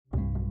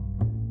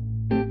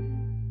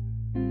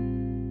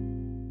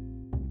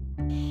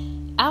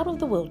Out of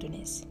the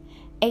Wilderness,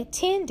 a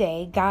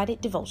 10-day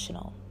guided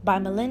devotional by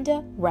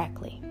Melinda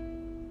Rackley.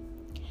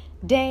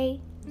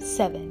 Day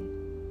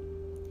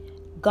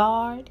 7.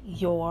 Guard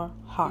your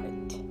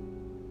heart.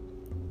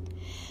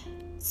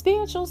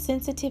 Spiritual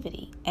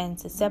sensitivity and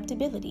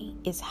susceptibility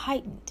is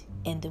heightened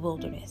in the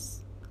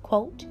wilderness.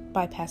 Quote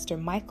by Pastor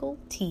Michael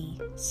T.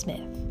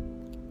 Smith.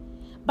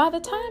 By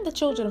the time the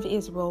children of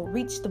Israel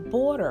reached the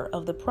border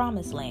of the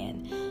Promised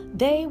Land,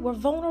 they were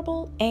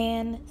vulnerable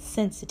and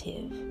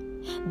sensitive.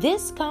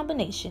 This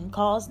combination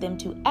caused them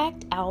to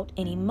act out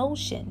an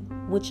emotion,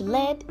 which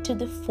led to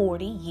the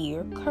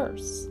 40-year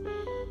curse.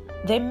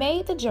 They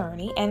made the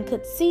journey and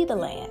could see the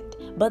land,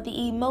 but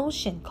the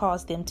emotion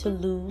caused them to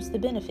lose the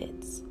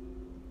benefits.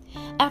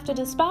 After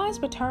the spies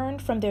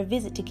returned from their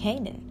visit to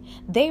Canaan,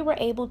 they were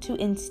able to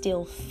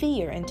instill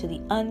fear into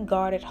the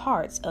unguarded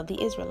hearts of the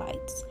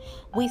Israelites.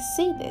 We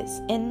see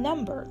this in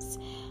Numbers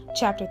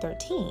chapter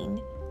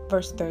 13,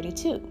 verse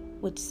 32,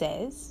 which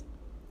says,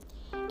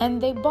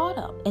 "And they brought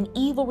up an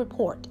evil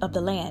report of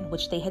the land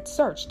which they had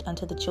searched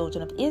unto the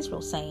children of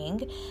Israel,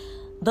 saying,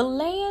 The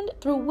land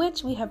through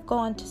which we have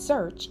gone to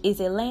search is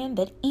a land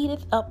that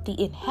eateth up the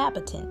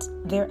inhabitants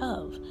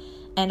thereof.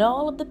 And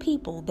all of the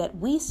people that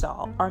we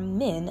saw are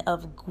men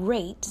of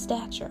great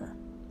stature."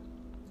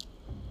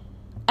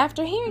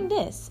 After hearing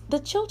this, the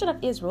children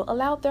of Israel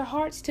allowed their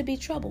hearts to be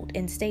troubled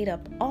and stayed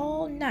up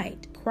all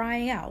night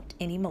crying out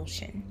in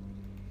emotion.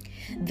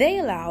 They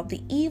allowed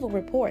the evil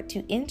report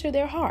to enter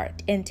their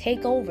heart and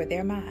take over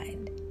their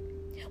mind.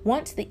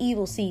 Once the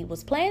evil seed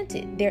was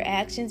planted, their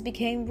actions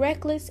became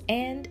reckless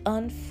and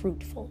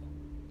unfruitful.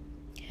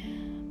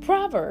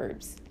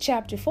 Proverbs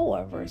chapter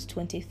 4, verse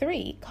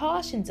 23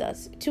 cautions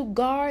us to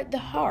guard the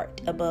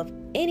heart above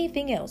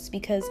anything else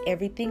because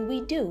everything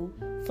we do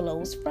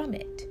flows from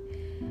it.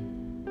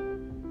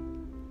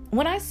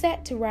 When I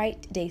sat to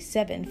write day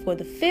 7 for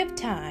the 5th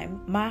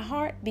time, my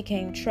heart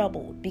became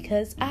troubled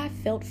because I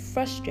felt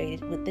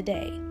frustrated with the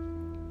day.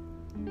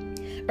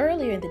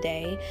 Earlier in the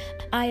day,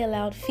 I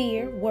allowed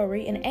fear,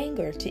 worry, and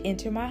anger to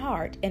enter my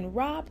heart and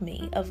rob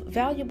me of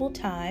valuable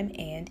time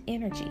and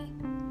energy.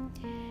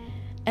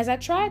 As I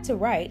tried to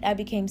write, I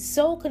became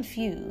so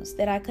confused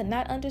that I could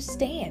not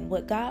understand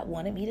what God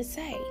wanted me to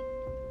say.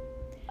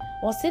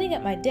 While sitting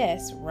at my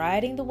desk,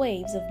 riding the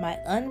waves of my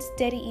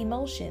unsteady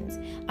emotions,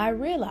 I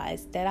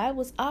realized that I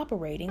was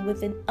operating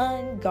with an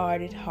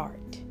unguarded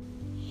heart.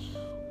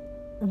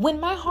 When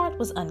my heart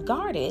was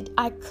unguarded,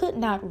 I could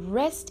not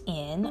rest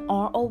in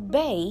or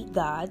obey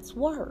God's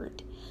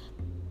word.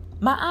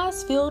 My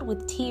eyes filled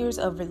with tears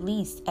of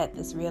release at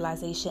this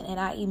realization, and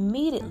I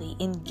immediately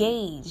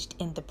engaged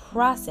in the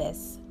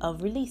process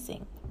of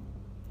releasing.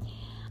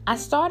 I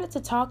started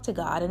to talk to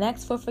God and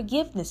ask for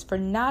forgiveness for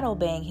not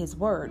obeying His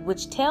word,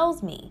 which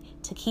tells me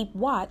to keep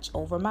watch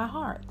over my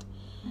heart.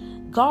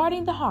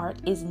 Guarding the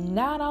heart is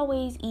not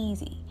always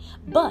easy,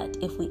 but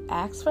if we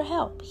ask for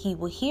help, He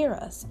will hear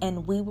us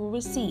and we will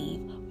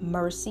receive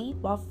mercy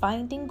while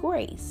finding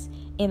grace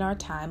in our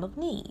time of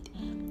need,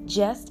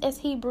 just as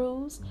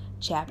Hebrews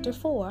chapter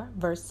 4,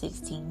 verse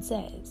 16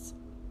 says.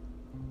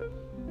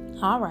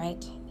 All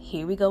right,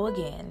 here we go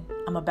again.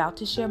 I'm about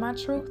to share my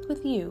truth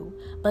with you,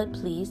 but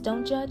please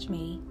don't judge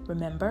me.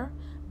 Remember,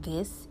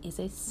 this is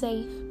a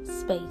safe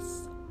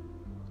space.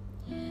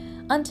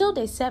 Until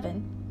day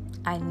 7,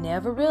 I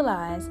never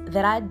realized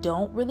that I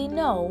don't really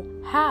know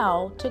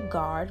how to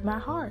guard my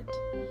heart.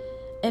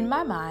 In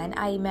my mind,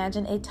 I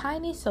imagine a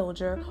tiny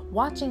soldier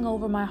watching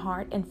over my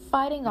heart and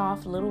fighting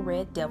off little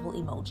red devil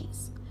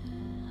emojis.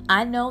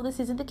 I know this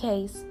isn't the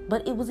case,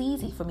 but it was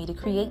easy for me to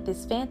create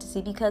this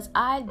fantasy because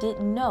I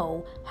didn't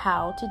know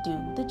how to do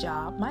the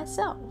job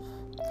myself.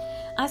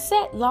 I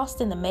sat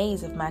lost in the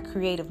maze of my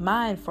creative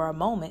mind for a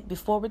moment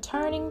before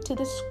returning to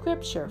the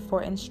scripture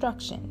for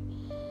instruction.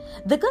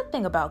 The good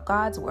thing about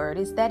God's word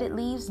is that it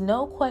leaves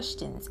no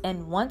questions,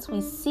 and once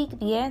we seek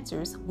the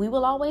answers, we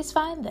will always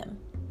find them.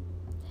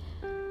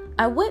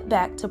 I went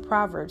back to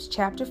Proverbs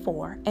chapter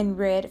 4 and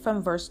read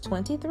from verse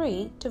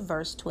 23 to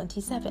verse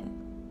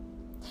 27.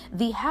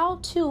 The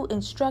how-to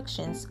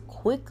instructions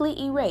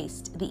quickly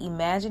erased the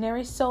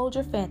imaginary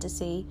soldier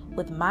fantasy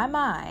with my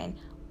mind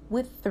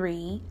with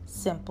 3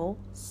 simple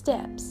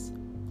steps.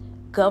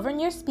 Govern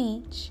your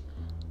speech,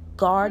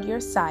 guard your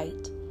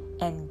sight,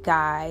 and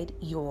guide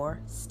your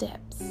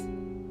steps.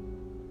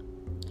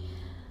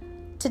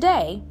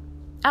 Today,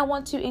 I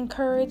want to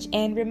encourage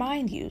and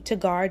remind you to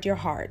guard your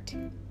heart.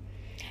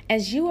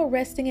 As you are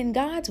resting in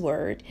God's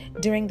word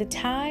during the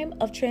time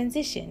of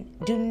transition,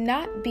 do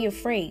not be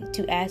afraid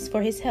to ask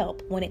for His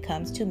help when it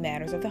comes to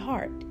matters of the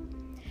heart.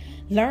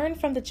 Learn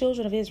from the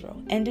children of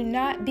Israel and do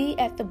not be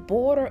at the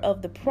border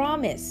of the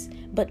promise,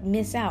 but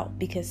miss out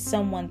because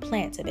someone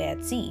plants a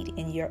bad seed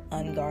in your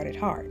unguarded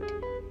heart.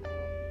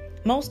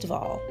 Most of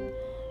all,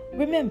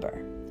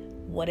 remember,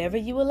 whatever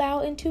you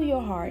allow into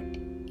your heart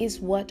is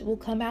what will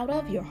come out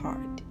of your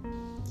heart.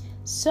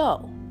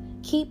 So,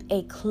 keep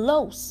a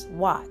close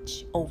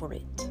watch over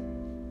it.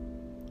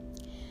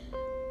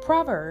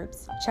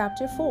 Proverbs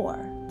chapter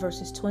 4,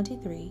 verses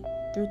 23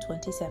 through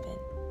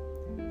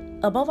 27.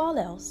 Above all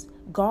else,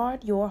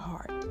 Guard your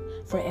heart,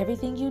 for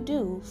everything you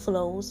do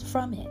flows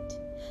from it.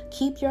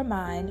 Keep your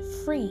mind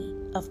free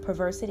of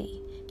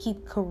perversity.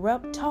 Keep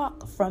corrupt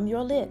talk from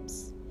your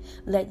lips.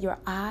 Let your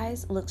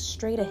eyes look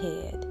straight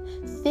ahead.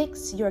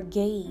 Fix your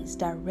gaze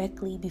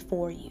directly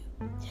before you.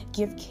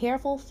 Give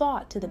careful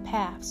thought to the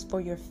paths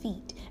for your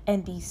feet,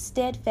 and be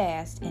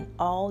steadfast in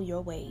all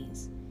your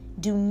ways.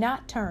 Do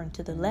not turn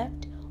to the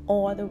left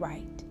or the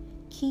right.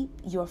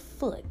 Keep your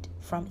foot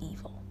from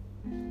evil.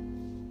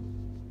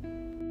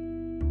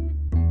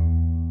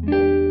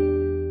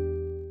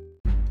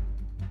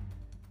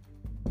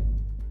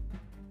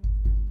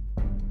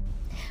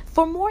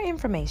 For more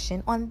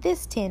information on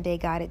this 10-day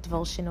guided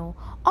devotional,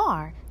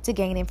 or to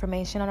gain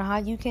information on how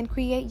you can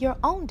create your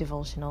own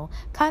devotional,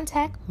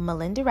 contact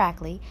Melinda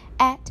Rackley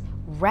at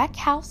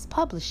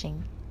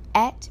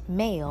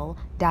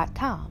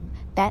rackhouse.publishing@mail.com.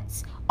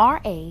 That's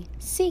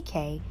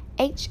RACKHOUSE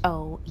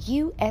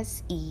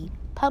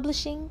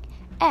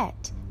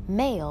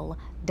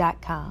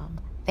publishing@mail.com.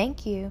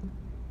 Thank you.